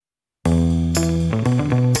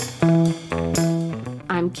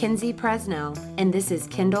Kinsey Presnell, and this is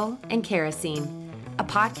Kindle and Kerosene, a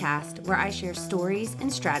podcast where I share stories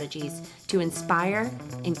and strategies to inspire,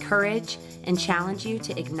 encourage, and challenge you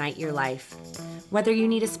to ignite your life. Whether you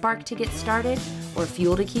need a spark to get started or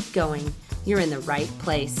fuel to keep going, you're in the right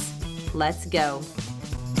place. Let's go.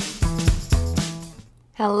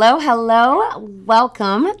 Hello.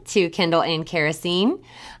 Welcome to Kindle and Kerosene.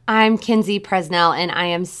 I'm Kinsey Presnell, and I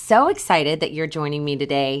am so excited that you're joining me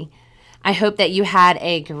today. I hope that you had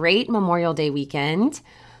a great Memorial Day weekend.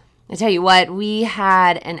 I tell you what, we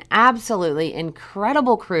had an absolutely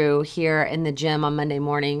incredible crew here in the gym on Monday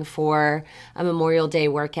morning for a Memorial Day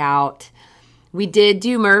workout. We did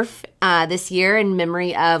do Murph this year in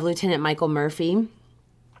memory of Lieutenant Michael Murphy.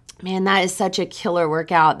 Man, that is such a killer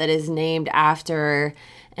workout that is named after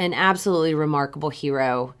an absolutely remarkable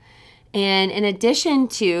hero. And in addition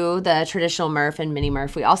to the traditional Murph and mini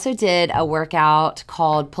Murph, we also did a workout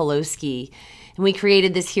called Poloski. And we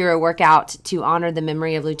created this hero workout to honor the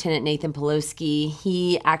memory of Lieutenant Nathan Poloski.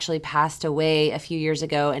 He actually passed away a few years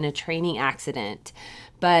ago in a training accident.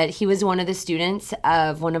 But he was one of the students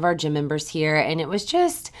of one of our gym members here. And it was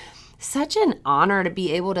just such an honor to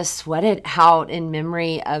be able to sweat it out in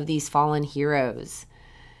memory of these fallen heroes.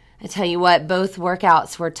 I tell you what, both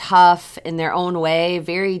workouts were tough in their own way,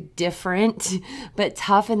 very different, but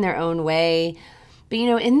tough in their own way. But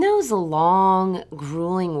in those long,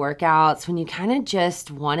 grueling workouts, when you kind of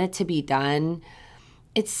just want it to be done,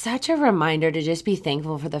 it's such a reminder to just be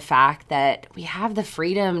thankful for the fact that we have the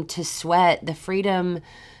freedom to sweat, the freedom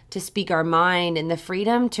to speak our mind, and the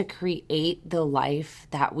freedom to create the life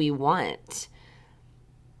that we want.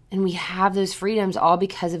 And we have those freedoms all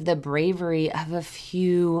because of the bravery of a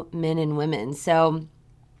few men and women. So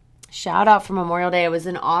shout out for Memorial Day. It was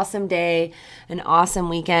an awesome day, an awesome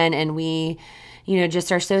weekend. And we,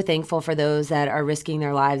 just are so thankful for those that are risking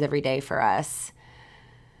their lives every day for us.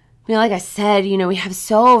 Like I said, we have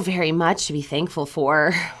so very much to be thankful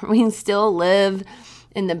for. We still live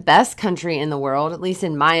in the best country in the world, at least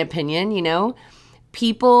in my opinion.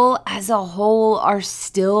 People as a whole are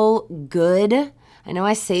still good. I know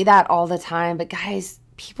I say that all the time, but guys,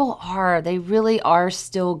 they really are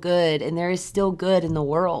still good, and there is still good in the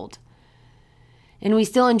world. And we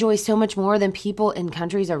still enjoy so much more than people in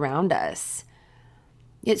countries around us.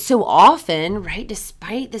 Yet so often, right,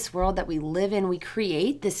 despite this world that we live in, we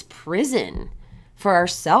create this prison for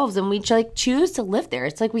ourselves, and we choose to live there.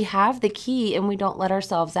 It's like we have the key and we don't let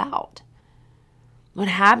ourselves out. What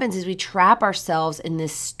happens is we trap ourselves in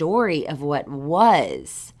this story of what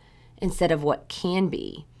was instead of what can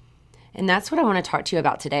be. And that's what I want to talk to you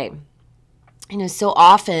about today. So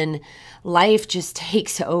often life just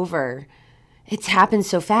takes over. It's happened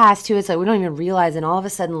so fast too. It's like we don't even realize, and all of a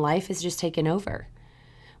sudden life is just taken over.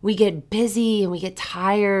 We get busy and we get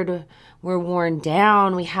tired. We're worn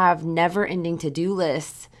down. We have never-ending to-do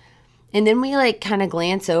lists. And then we kind of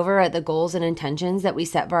glance over at the goals and intentions that we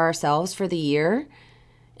set for ourselves for the year.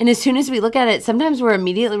 And as soon as we look at it, sometimes we're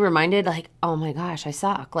immediately reminded oh my gosh, I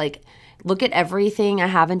suck. Look at everything I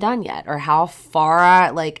haven't done yet, or how far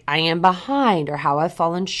I am behind, or how I've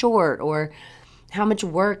fallen short, or how much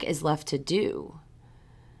work is left to do.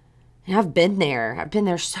 And I've been there. I've been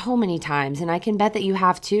there so many times, and I can bet that you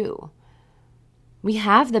have too. We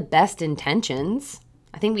have the best intentions.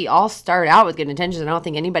 I think we all start out with good intentions. I don't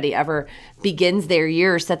think anybody ever begins their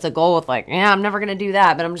year or sets a goal with I'm never going to do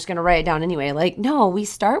that, but I'm just going to write it down anyway. No, we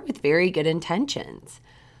start with very good intentions.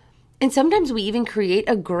 And sometimes we even create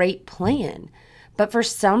a great plan. But for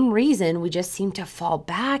some reason, we just seem to fall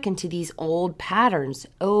back into these old patterns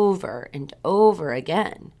over and over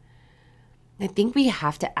again. I think we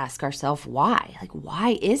have to ask ourselves why.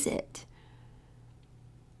 Why is it?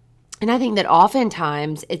 And I think that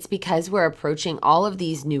oftentimes it's because we're approaching all of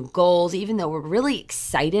these new goals, even though we're really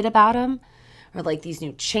excited about them, or these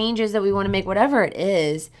new changes that we want to make, whatever it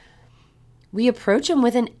is, we approach them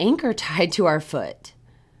with an anchor tied to our foot.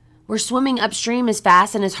 We're swimming upstream as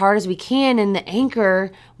fast and as hard as we can, and the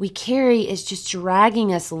anchor we carry is just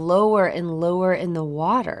dragging us lower and lower in the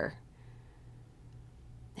water.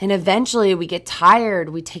 And eventually we get tired,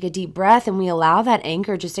 we take a deep breath, and we allow that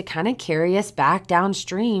anchor just to kind of carry us back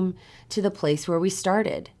downstream to the place where we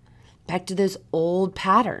started, back to those old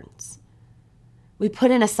patterns. We put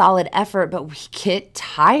in a solid effort, but we get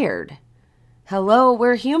tired. Hello,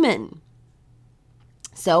 we're human.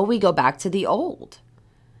 So we go back to the old.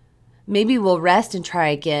 Maybe we'll rest and try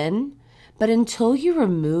again, but until you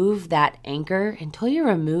remove that anchor, until you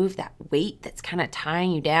remove that weight that's kind of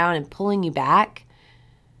tying you down and pulling you back,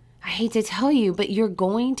 I hate to tell you, but you're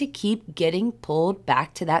going to keep getting pulled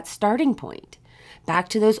back to that starting point, back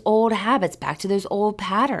to those old habits, back to those old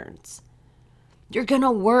patterns. You're going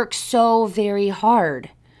to work so very hard,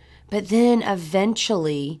 but then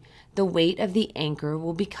eventually the weight of the anchor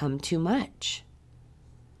will become too much.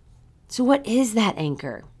 So what is that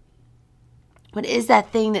anchor? What is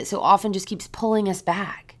that thing that so often just keeps pulling us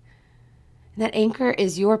back? And that anchor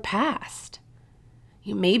is your past.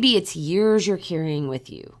 Maybe it's years you're carrying with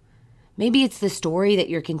you. Maybe it's the story that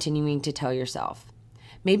you're continuing to tell yourself.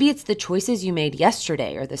 Maybe it's the choices you made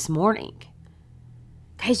yesterday or this morning.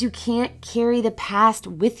 Guys, you can't carry the past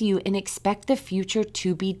with you and expect the future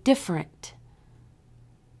to be different.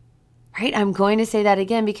 Right? I'm going to say that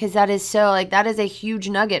again because that is that is a huge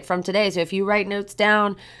nugget from today. So if you write notes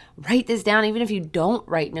down, write this down. Even if you don't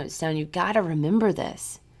write notes down, you got to remember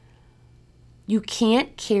this. You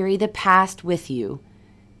can't carry the past with you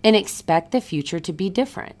and expect the future to be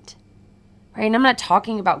different. Right? And I'm not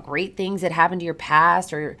talking about great things that happened to your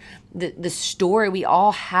past or the story. We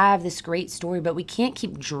all have this great story, but we can't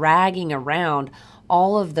keep dragging around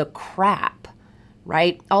all of the crap,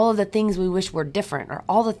 right? All of the things we wish were different or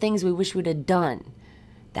all the things we wish we'd have done.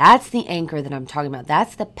 That's the anchor that I'm talking about.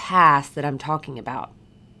 That's the past that I'm talking about.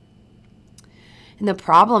 And the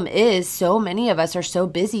problem is so many of us are so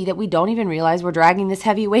busy that we don't even realize we're dragging this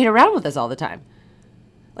heavy weight around with us all the time.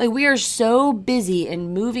 Like we are so busy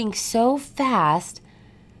and moving so fast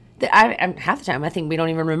that I'm half the time I think we don't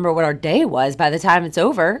even remember what our day was by the time it's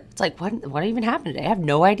over. It's like, what even happened today? I have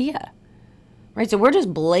no idea. Right? So we're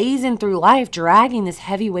just blazing through life, dragging this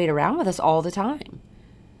heavy weight around with us all the time.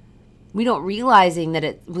 We don't realizing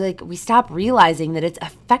that we stop realizing that it's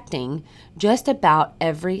affecting just about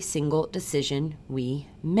every single decision we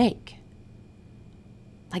make.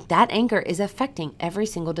 Like that anchor is affecting every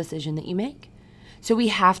single decision that you make. So we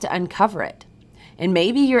have to uncover it. And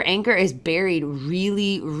maybe your anchor is buried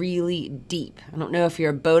really, really deep. I don't know if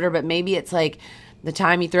you're a boater, but maybe it's like the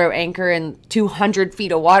time you throw anchor in 200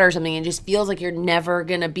 feet of water or something, and it just feels like you're never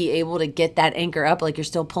going to be able to get that anchor up, like you're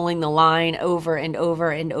still pulling the line over and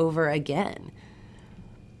over and over again.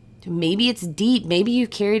 Maybe it's deep. Maybe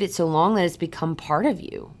you've carried it so long that it's become part of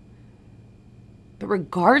you. But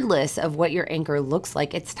regardless of what your anchor looks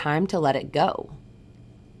like, it's time to let it go.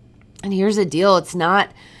 And here's the deal. It's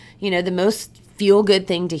not, the most feel-good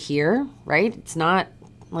thing to hear, right? It's not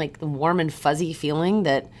like the warm and fuzzy feeling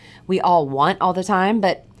that we all want all the time,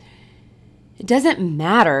 but it doesn't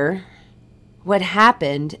matter what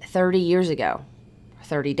happened 30 years ago,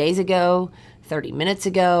 30 days ago, 30 minutes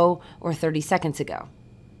ago, or 30 seconds ago,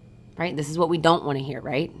 right? This is what we don't want to hear,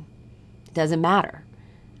 right? It doesn't matter.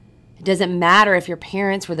 It doesn't matter if your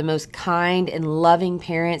parents were the most kind and loving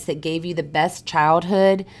parents that gave you the best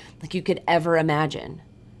childhood like you could ever imagine.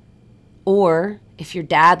 Or if your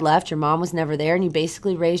dad left, your mom was never there, and you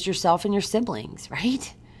basically raised yourself and your siblings,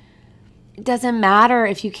 right? It doesn't matter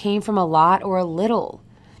if you came from a lot or a little.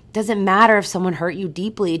 It doesn't matter if someone hurt you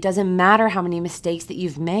deeply. It doesn't matter how many mistakes that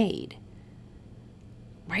you've made,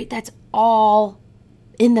 right? That's all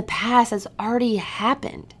in the past. That's already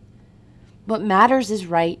happened. What matters is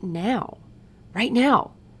right now. Right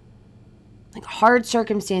now. Like hard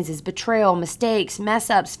circumstances, betrayal, mistakes, mess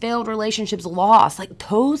ups, failed relationships, loss. Like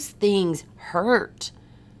those things hurt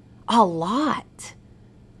a lot.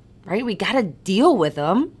 Right? We got to deal with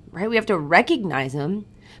them. Right? We have to recognize them.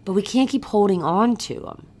 But we can't keep holding on to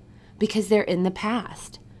them because they're in the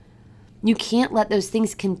past. You can't let those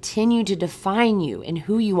things continue to define you and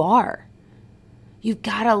who you are. You've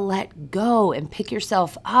got to let go and pick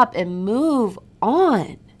yourself up and move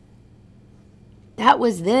on. That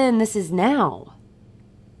was then, this is now.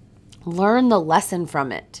 Learn the lesson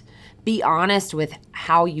from it. Be honest with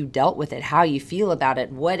how you dealt with it, how you feel about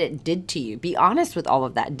it, what it did to you. Be honest with all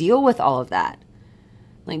of that. Deal with all of that.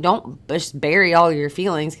 Like, don't just bury all your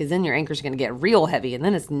feelings because then your anchor's going to get real heavy and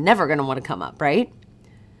then it's never going to want to come up, right?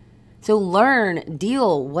 So learn,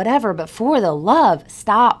 deal, whatever, but for the love,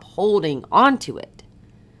 stop holding on to it.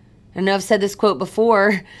 I know I've said this quote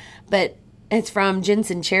before, but it's from Jen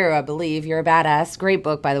Sincero, I believe. You're a Badass. Great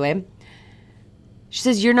book, by the way. She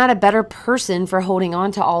says, you're not a better person for holding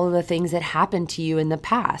on to all of the things that happened to you in the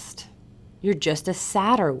past. You're just a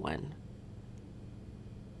sadder one.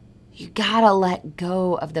 You gotta let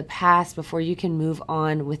go of the past before you can move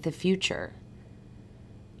on with the future.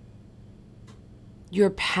 Your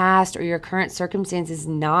past or your current circumstance is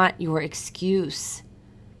not your excuse.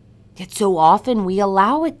 Yet so often we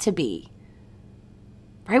allow it to be.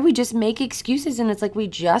 Right? We just make excuses and it's like we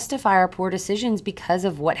justify our poor decisions because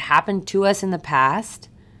of what happened to us in the past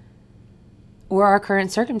or our current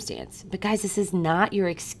circumstance. But guys, this is not your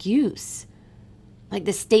excuse. Like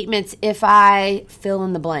the statements, if I fill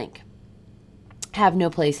in the blank, have no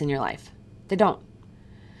place in your life. They don't.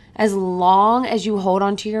 As long as you hold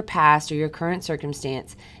on to your past or your current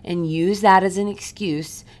circumstance and use that as an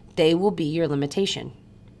excuse, they will be your limitation.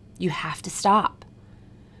 You have to stop.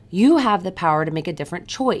 You have the power to make a different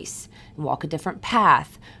choice and walk a different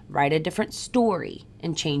path, write a different story,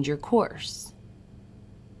 and change your course.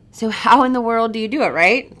 So how in the world do you do it,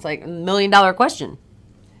 right? It's like $1 million question.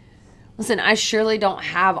 Listen, I surely don't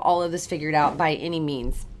have all of this figured out by any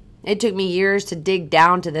means. It took me years to dig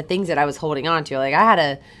down to the things that I was holding on to. Like I had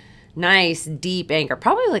a nice deep anchor,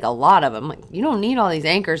 probably like a lot of them. Like you don't need all these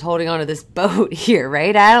anchors holding onto this boat here,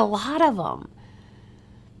 right? I had a lot of them.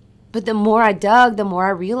 But the more I dug, the more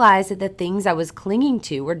I realized that the things I was clinging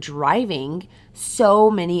to were driving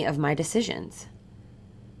so many of my decisions.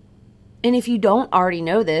 And if you don't already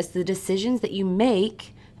know this, the decisions that you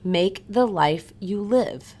make the life you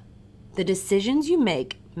live. The decisions you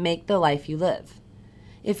make the life you live.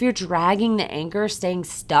 If you're dragging the anchor, staying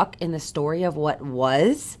stuck in the story of what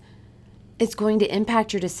was, it's going to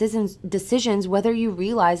impact your decisions whether you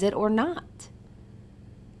realize it or not.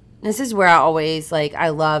 This is where I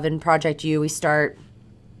love in Project U, we start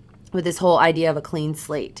with this whole idea of a clean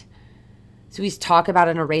slate. So we talk about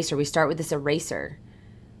an eraser. We start with this eraser.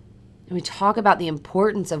 And we talk about the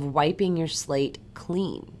importance of wiping your slate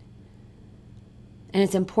clean. And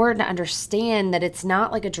it's important to understand that it's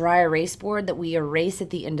not like a dry erase board that we erase at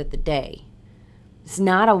the end of the day. It's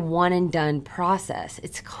not a one and done process.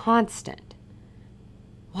 It's constant.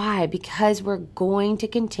 Why? Because we're going to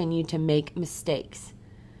continue to make mistakes.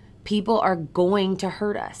 People are going to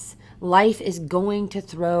hurt us. Life is going to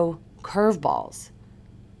throw curveballs.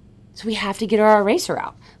 So we have to get our eraser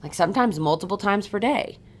out. Like sometimes multiple times per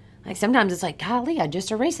day. Like sometimes it's like, golly, I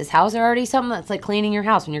just erased this. How is there already something that's like cleaning your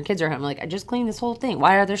house when your kids are home? Like, I just cleaned this whole thing.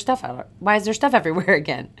 Why is there stuff everywhere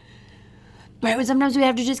again? Right? But sometimes we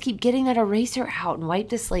have to just keep getting that eraser out and wipe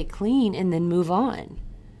the slate clean and then move on.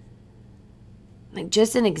 Like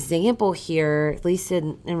just an example here, at least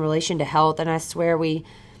in relation to health, and I swear we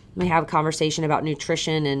have a conversation about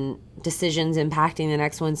nutrition and decisions impacting the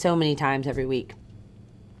next one so many times every week.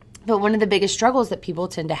 But one of the biggest struggles that people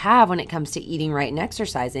tend to have when it comes to eating right and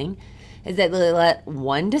exercising is that they let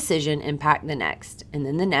one decision impact the next, and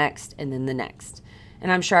then the next, and then the next.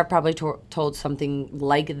 And I'm sure I've probably told something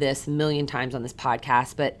like this a million times on this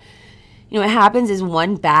podcast, but what happens is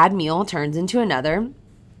one bad meal turns into another,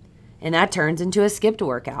 and that turns into a skipped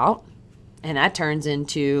workout, and that turns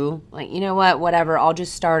into whatever, I'll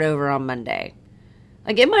just start over on Monday.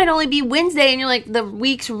 Like it might only be Wednesday and you're like, the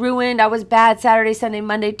week's ruined. I was bad Saturday, Sunday,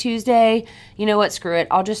 Monday, Tuesday. You know what? Screw it.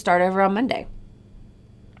 I'll just start over on Monday.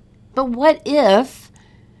 But what if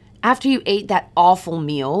after you ate that awful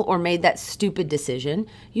meal or made that stupid decision,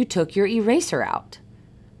 you took your eraser out?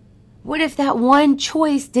 What if that one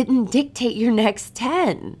choice didn't dictate your next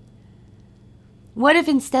 10? What if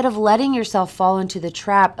instead of letting yourself fall into the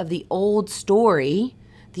trap of the old story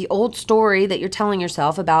that you're telling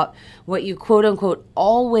yourself about what you quote unquote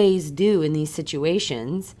always do in these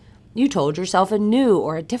situations, you told yourself a new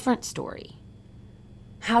or a different story?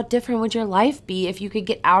 How different would your life be if you could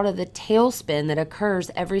get out of the tailspin that occurs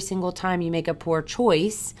every single time you make a poor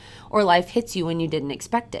choice or life hits you when you didn't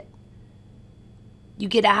expect it? You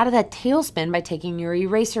get out of that tailspin by taking your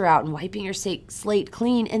eraser out and wiping your slate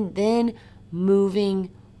clean and then moving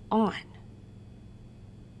on.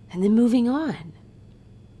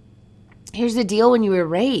 Here's the deal when you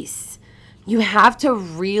erase. You have to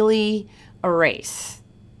really erase,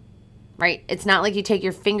 right? It's not like you take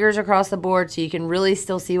your fingers across the board so you can really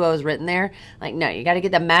still see what was written there. Like, no, you got to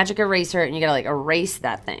get the magic eraser and you got to erase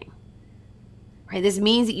that thing, right? This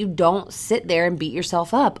means that you don't sit there and beat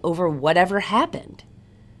yourself up over whatever happened.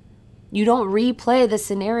 You don't replay the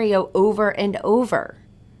scenario over and over.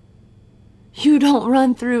 You don't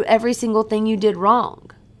run through every single thing you did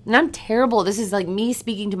wrong. And I'm terrible. This is like me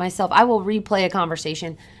speaking to myself. I will replay a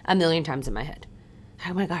conversation 1,000,000 times in my head.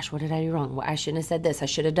 Oh my gosh, what did I do wrong? I shouldn't have said this. I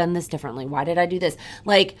should have done this differently. Why did I do this?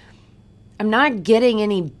 Like, I'm not getting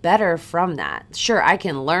any better from that. Sure, I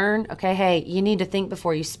can learn. Okay, hey, you need to think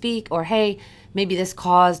before you speak. Or hey, maybe this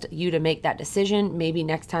caused you to make that decision. Maybe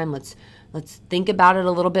next time let's think about it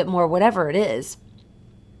a little bit more, whatever it is.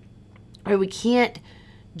 Or we can't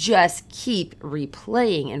just keep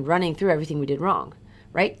replaying and running through everything we did wrong,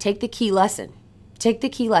 right? Take the key lesson.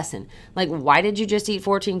 Like, why did you just eat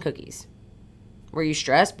 14 cookies? Were you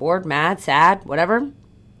stressed, bored, mad, sad, whatever?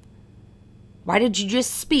 Why did you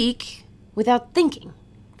just speak without thinking,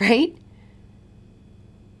 right?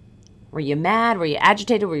 Were you mad? Were you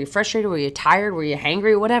agitated? Were you frustrated? Were you tired? Were you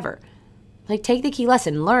hangry? Whatever. Like, take the key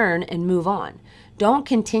lesson, learn, and move on. Don't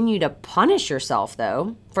continue to punish yourself,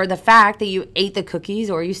 though, for the fact that you ate the cookies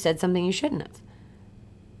or you said something you shouldn't have.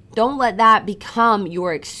 Don't let that become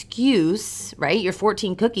your excuse, right? Your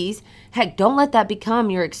 14 cookies. Heck, don't let that become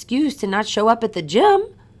your excuse to not show up at the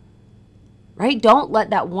gym, right? Don't let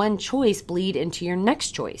that one choice bleed into your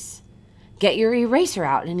next choice. Get your eraser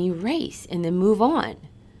out and erase and then move on.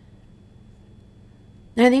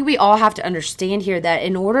 And I think we all have to understand here that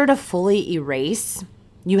in order to fully erase,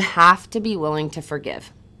 you have to be willing to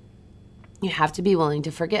forgive. You have to be willing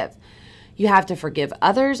to forgive. You have to forgive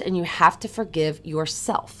others and you have to forgive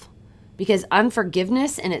yourself, because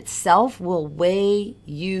unforgiveness in itself will weigh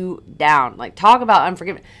you down. Like, talk about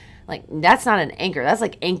unforgiveness. Like, that's not an anchor. That's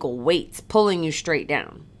like ankle weights pulling you straight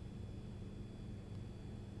down.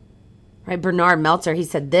 Right? Bernard Meltzer, he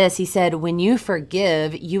said this. He said, when you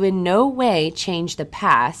forgive, you in no way change the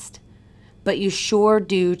past, but you sure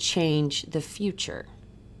do change the future.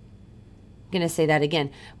 I'm going to say that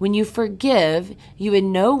again. When you forgive, you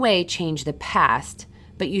in no way change the past,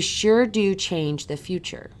 but you sure do change the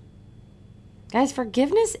future. Guys,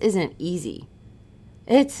 forgiveness isn't easy.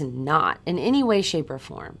 It's not in any way, shape, or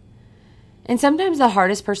form. And sometimes the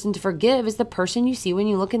hardest person to forgive is the person you see when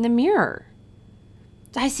you look in the mirror.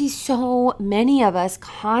 I see so many of us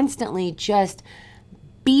constantly just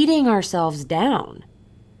beating ourselves down,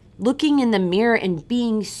 looking in the mirror and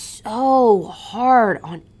being so hard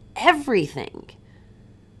on everything.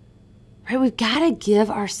 Right? We've got to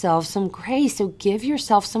give ourselves some grace. So give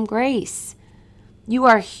yourself some grace. You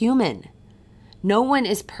are human. No one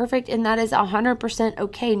is perfect, and that is 100%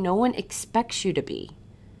 okay. No one expects you to be.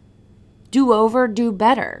 Do over, do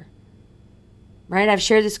better. Right? I've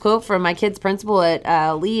shared this quote from my kid's principal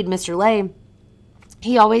at Lead, Mr. Lay.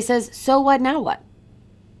 He always says, so what, now what?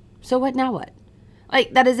 So what, now what?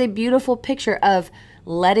 Like, that is a beautiful picture of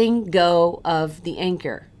letting go of the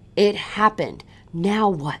anchor. It happened. Now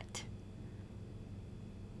what?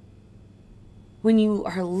 When you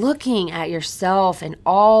are looking at yourself and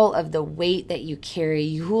all of the weight that you carry,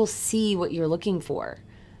 you will see what you're looking for.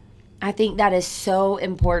 I think that is so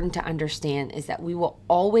important to understand, is that we will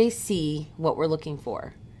always see what we're looking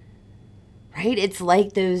for, right? It's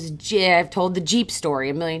like those, I've told the Jeep story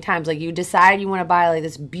a million times. Like, you decide you want to buy like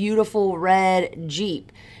this beautiful red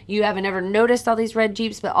Jeep. You haven't ever noticed all these red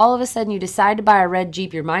Jeeps, but all of a sudden you decide to buy a red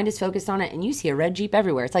Jeep. Your mind is focused on it and you see a red Jeep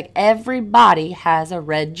everywhere. It's like everybody has a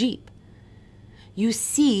red Jeep. You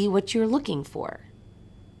see what you're looking for.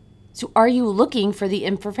 So are you looking for the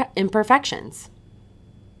imperfections?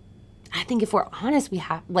 I think if we're honest, we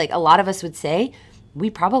have, like a lot of us would say, we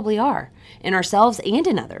probably are, in ourselves and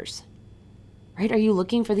in others. Right? Are you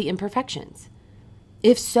looking for the imperfections?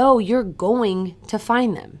 If so, you're going to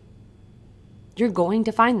find them. You're going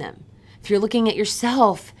to find them. If you're looking at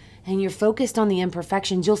yourself and you're focused on the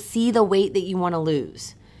imperfections, you'll see the weight that you want to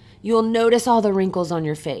lose. You'll notice all the wrinkles on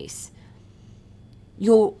your face.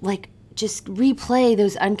 You'll just replay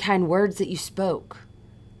those unkind words that you spoke.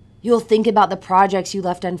 You'll think about the projects you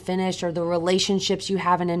left unfinished, or the relationships you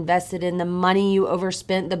haven't invested in, the money you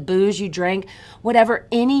overspent, the booze you drank, whatever,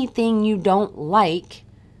 anything you don't like.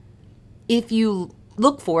 If you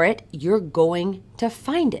look for it, you're going to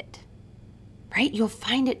find it, right? You'll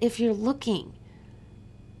find it if you're looking.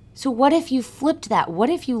 So what if you flipped that?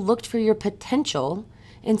 What if you looked for your potential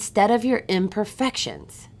instead of your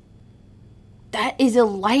imperfections? That is a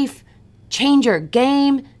life changer,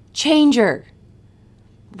 game changer.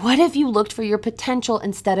 What if you looked for your potential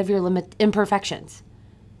instead of your imperfections?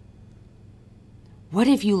 What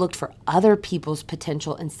if you looked for other people's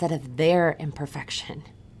potential instead of their imperfection?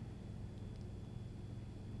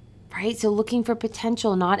 Right? So looking for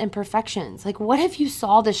potential, not imperfections. Like, what if you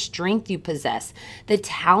saw the strength you possess, the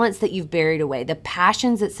talents that you've buried away, the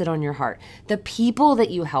passions that sit on your heart, the people that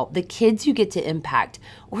you help, the kids you get to impact,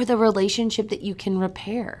 or the relationship that you can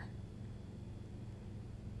repair?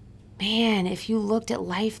 Man, if you looked at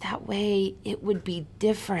life that way, it would be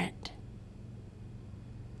different.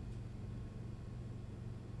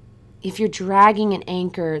 If you're dragging an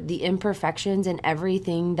anchor, the imperfections and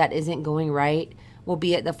everything that isn't going right will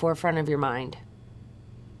be at the forefront of your mind.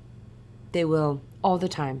 They will, all the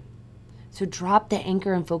time. So drop the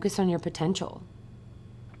anchor and focus on your potential.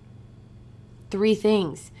 3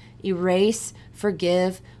 things: erase,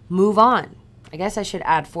 forgive, move on. I guess I should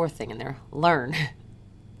add 4th thing in there: learn.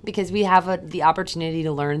 Because we have the opportunity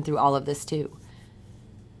to learn through all of this too.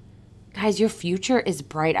 Guys, your future is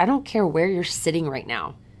bright. I don't care where you're sitting right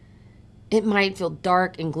now. It might feel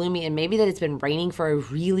dark and gloomy, and maybe that it's been raining for a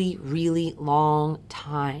really, really long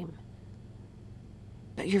time.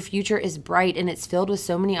 But your future is bright and it's filled with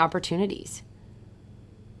so many opportunities.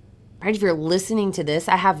 Right? If you're listening to this,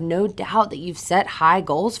 I have no doubt that you've set high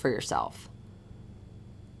goals for yourself.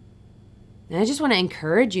 And I just want to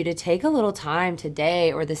encourage you to take a little time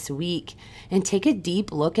today or this week and take a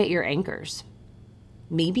deep look at your anchors.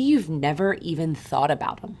 Maybe you've never even thought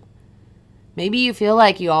about them. Maybe you feel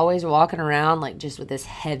like you always walking around like just with this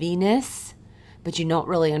heaviness, but you don't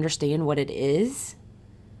really understand what it is.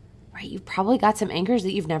 Right? You've probably got some anchors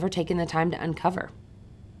that you've never taken the time to uncover.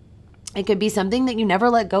 It could be something that you never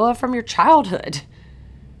let go of from your childhood.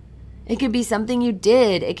 It could be something you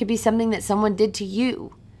did. It could be something that someone did to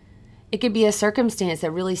you. It could be a circumstance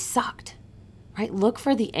that really sucked, right? Look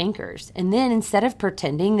for the anchors. And then instead of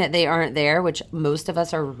pretending that they aren't there, which most of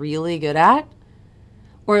us are really good at,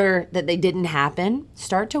 or that they didn't happen,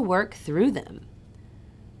 start to work through them.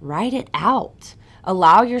 Write it out.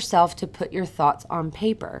 Allow yourself to put your thoughts on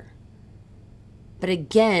paper. But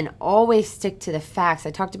again, always stick to the facts.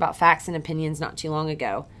 I talked about facts and opinions not too long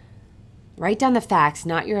ago. Write down the facts,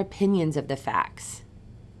 not your opinions of the facts.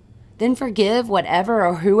 Then forgive whatever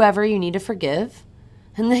or whoever you need to forgive.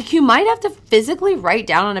 And like you might have to physically write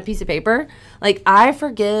down on a piece of paper, like, I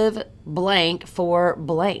forgive blank for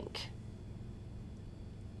blank.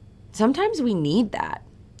 Sometimes we need that.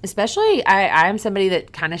 Especially, I'm somebody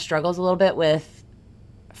that kind of struggles a little bit with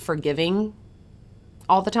forgiving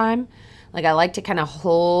all the time. Like, I like to kind of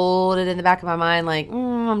hold it in the back of my mind, like,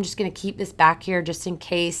 I'm just going to keep this back here just in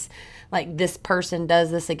case, like, this person does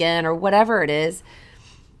this again or whatever it is.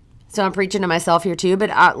 So I'm preaching to myself here too, but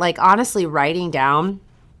honestly, writing down,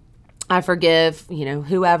 I forgive,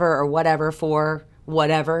 whoever or whatever for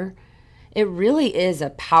whatever, it really is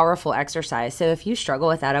a powerful exercise. So if you struggle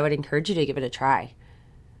with that, I would encourage you to give it a try.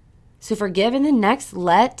 So forgive, and then next,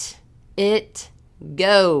 let it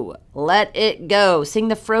go. Let it go. Sing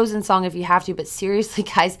the Frozen song if you have to, but seriously,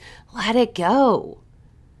 guys, let it go.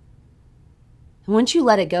 And once you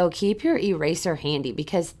let it go, keep your eraser handy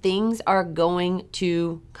because things are going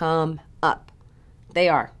to come up. They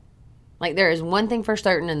are. Like, there is one thing for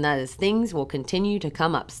certain, and that is things will continue to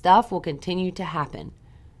come up. Stuff will continue to happen.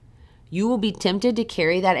 You will be tempted to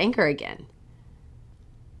carry that anchor again.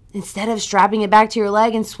 Instead of strapping it back to your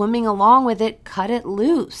leg and swimming along with it, cut it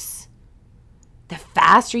loose. The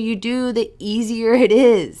faster you do, the easier it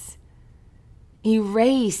is.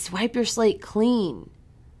 Erase, wipe your slate clean.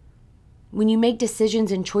 When you make decisions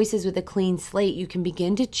and choices with a clean slate, you can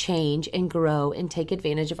begin to change and grow and take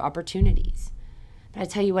advantage of opportunities. But I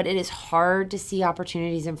tell you what, it is hard to see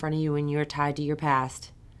opportunities in front of you when you're tied to your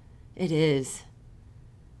past. It is.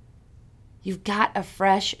 You've got a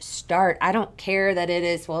fresh start. I don't care that it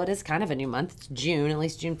is kind of a new month. It's June, at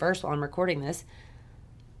least June 1st while I'm recording this.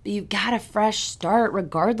 But you've got a fresh start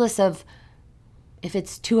regardless of if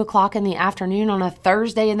it's 2:00 in the afternoon on a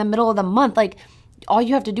Thursday in the middle of the month. Like, all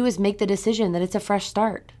you have to do is make the decision that it's a fresh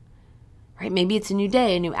start, right? Maybe it's a new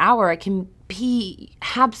day, a new hour. It can be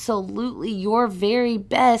absolutely your very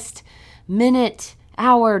best minute,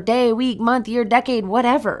 hour, day, week, month, year, decade,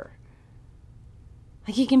 whatever.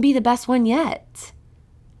 Like, it can be the best one yet.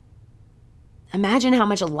 Imagine how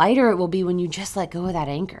much lighter it will be when you just let go of that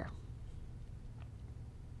anchor.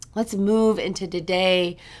 Let's move into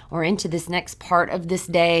today or into this next part of this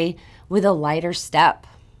day with a lighter step.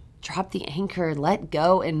 Drop the anchor, let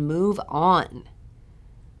go, and move on.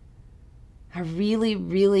 I really,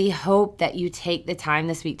 really hope that you take the time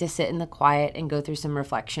this week to sit in the quiet and go through some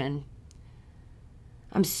reflection.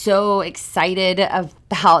 I'm so excited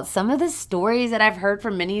about some of the stories that I've heard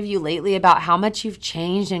from many of you lately about how much you've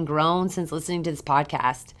changed and grown since listening to this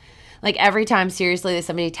podcast. Like, every time, seriously, that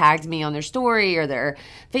somebody tags me on their story or their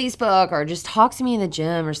Facebook or just talks to me in the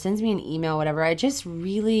gym or sends me an email, whatever, it just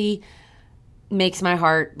really makes my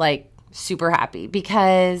heart like super happy,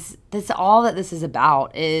 because that's all that this is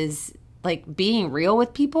about, is like being real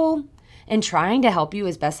with people and trying to help you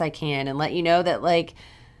as best I can and let you know that, like,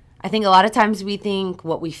 I think a lot of times we think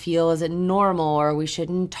what we feel isn't normal or we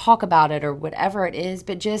shouldn't talk about it or whatever it is,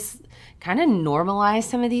 but just kind of normalize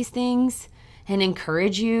some of these things and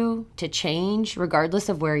encourage you to change regardless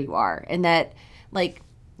of where you are, and that, like,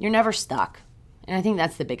 you're never stuck. And I think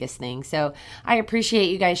that's the biggest thing. So I appreciate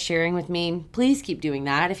you guys sharing with me. Please keep doing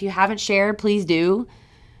that. If you haven't shared, please do.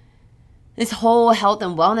 This whole health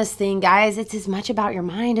and wellness thing, guys, it's as much about your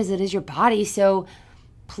mind as it is your body. So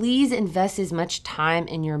please invest as much time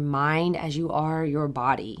in your mind as you are your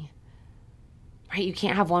body. Right? You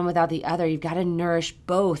can't have one without the other. You've got to nourish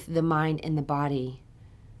both the mind and the body.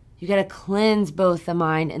 You got to cleanse both the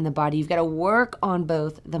mind and the body. You've got to work on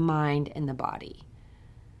both the mind and the body.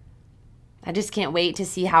 I just can't wait to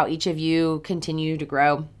see how each of you continue to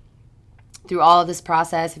grow through all of this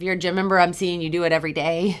process. If you're a gym member, I'm seeing you do it every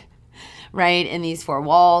day, right? In these four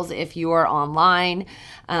walls. If you are online,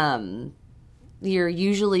 you're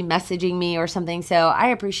usually messaging me or something. So I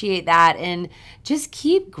appreciate that. And just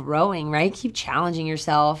keep growing, right? Keep challenging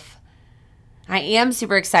yourself. I am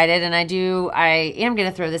super excited, and I am going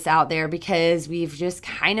to throw this out there because we've just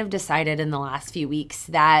kind of decided in the last few weeks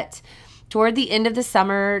that toward the end of the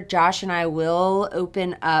summer, Josh and I will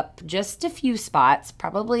open up just a few spots,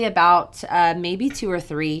 probably about maybe 2 or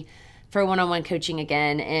 3 for one-on-one coaching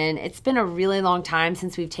again. And it's been a really long time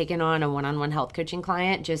since we've taken on a one-on-one health coaching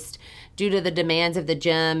client, just due to the demands of the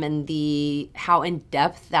gym and how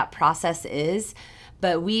in-depth that process is.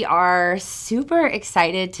 But we are super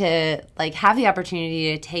excited to have the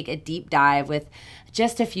opportunity to take a deep dive with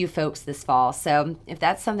just a few folks this fall. So if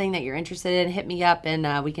that's something that you're interested in, hit me up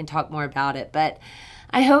and we can talk more about it. But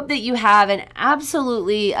I hope that you have an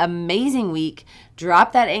absolutely amazing week.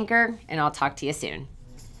 Drop that anchor and I'll talk to you soon.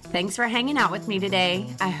 Thanks for hanging out with me today.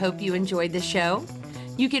 I hope you enjoyed the show.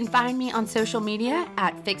 You can find me on social media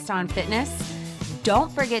at Fixed On Fitness.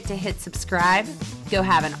 Don't forget to hit subscribe. Go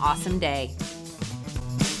have an awesome day.